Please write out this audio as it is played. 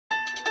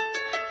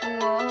Hi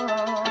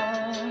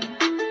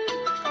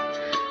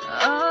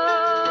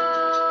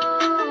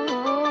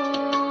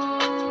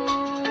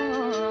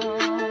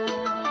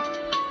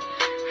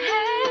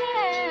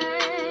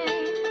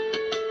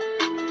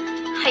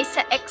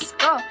sa ex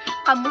ko,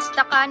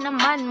 kamusta ka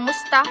naman?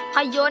 Musta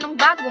kayo ng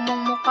bago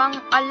mong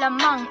mukhang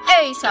alamang?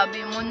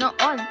 Sabi mo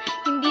noon,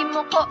 hindi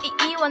mo ko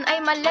iiwan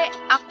ay mali.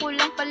 Ako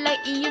lang pala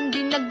iyon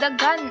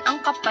dinagdagan. Ang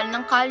kapal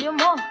ng kalyo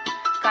mo,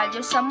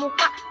 kalyo sa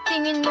muka.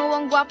 Tingin mo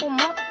ang gwapo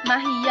mo,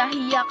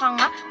 mahiya-hiya ka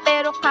nga.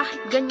 Pero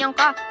kahit ganyan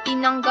ka,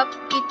 tinanggap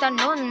kita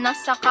nun.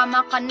 Nasa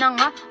kama ka na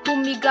nga,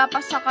 humiga pa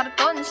sa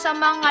karton. Sa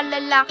mga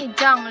lalaki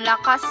dyang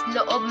lakas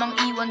loob mang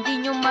iwan,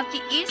 di nyo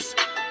matiis.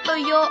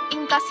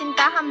 Tuyoin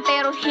kasintahan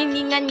pero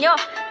hiningan nyo,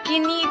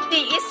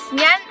 tinitiis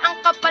niyan. Ang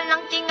kapal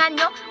ng tinga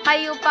nyo,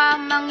 kayo pa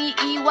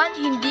mangiiwan.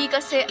 Hindi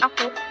kasi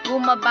ako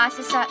bumabase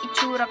sa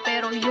itsura,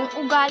 pero yung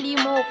ugali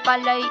mo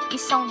pala'y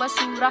isang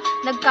basura.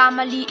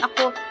 Nagkamali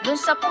ako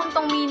dun sa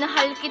puntong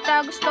minahal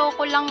kita. Gusto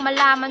ko lang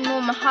malaman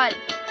mo mahal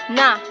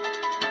na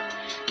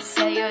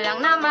sa'yo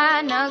lang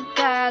naman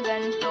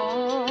nagkaganto.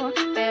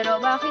 Pero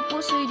bakit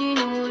puso'y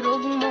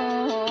dinurog mo?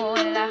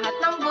 Lahat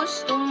ng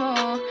gusto mo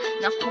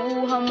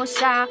nakuha mo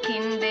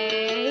sa'kin,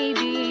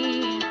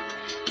 baby.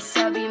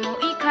 Sabi mo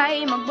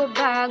ika'y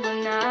magbabago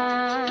na.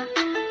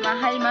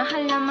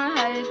 Mahal-mahal na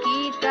mahal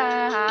kita.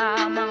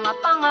 Mga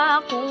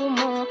pangako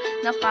mo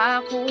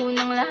napako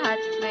ng lahat,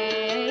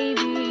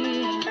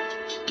 baby.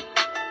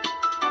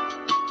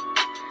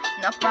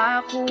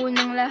 Napako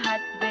ng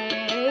lahat,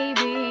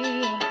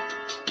 baby.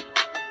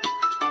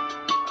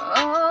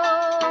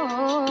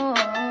 Oh,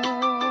 yeah.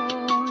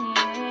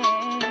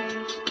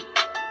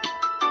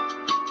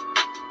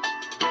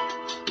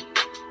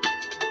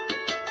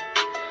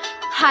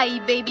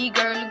 Hi baby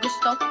girl,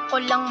 gusto ko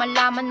lang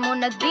malaman mo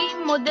na di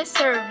mo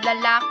deserve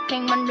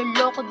lalaking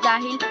manloloko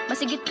dahil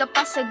masigit ka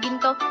pa sa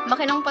ginto,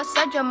 makinang pa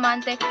sa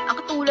diamante. Ang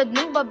katulad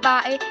ng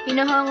babae,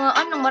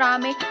 hinahangaan ng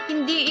marami.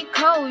 Hindi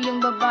ikaw yung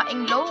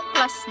babaeng low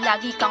class,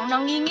 lagi kang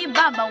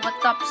nangingiba bawat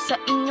top sa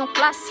inyong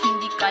class.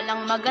 Hindi ka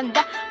lang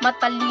maganda,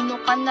 matalino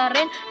ka na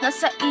rin.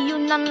 Nasa iyo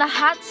ng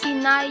lahat,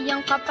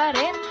 sinayang ka pa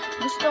rin.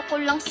 Gusto ko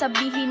lang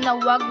sabihin na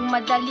wag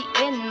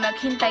madaliin.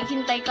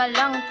 Maghintay-hintay ka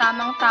lang,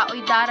 tamang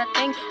tao'y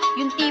darating.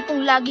 Yung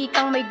tipong lagi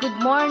kang may good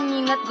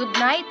morning at good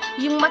night.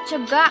 Yung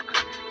matyaga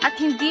at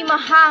hindi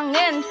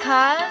mahangin,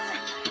 cause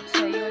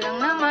sa'yo lang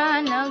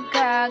naman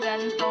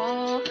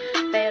nagkaganto.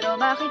 Pero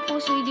bakit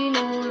puso'y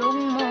dinurog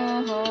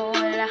mo?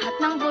 Lahat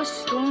ng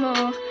gusto mo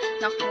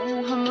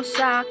nakuha mo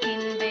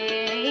sa'kin,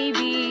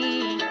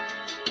 baby.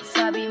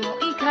 Sabi mo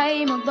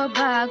ika'y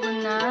magbabago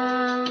na.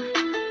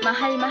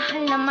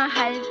 Mahal-mahal na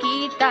mahal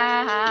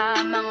kita.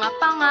 Mga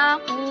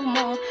pangako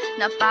mo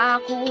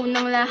napako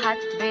ng lahat,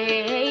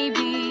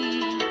 baby.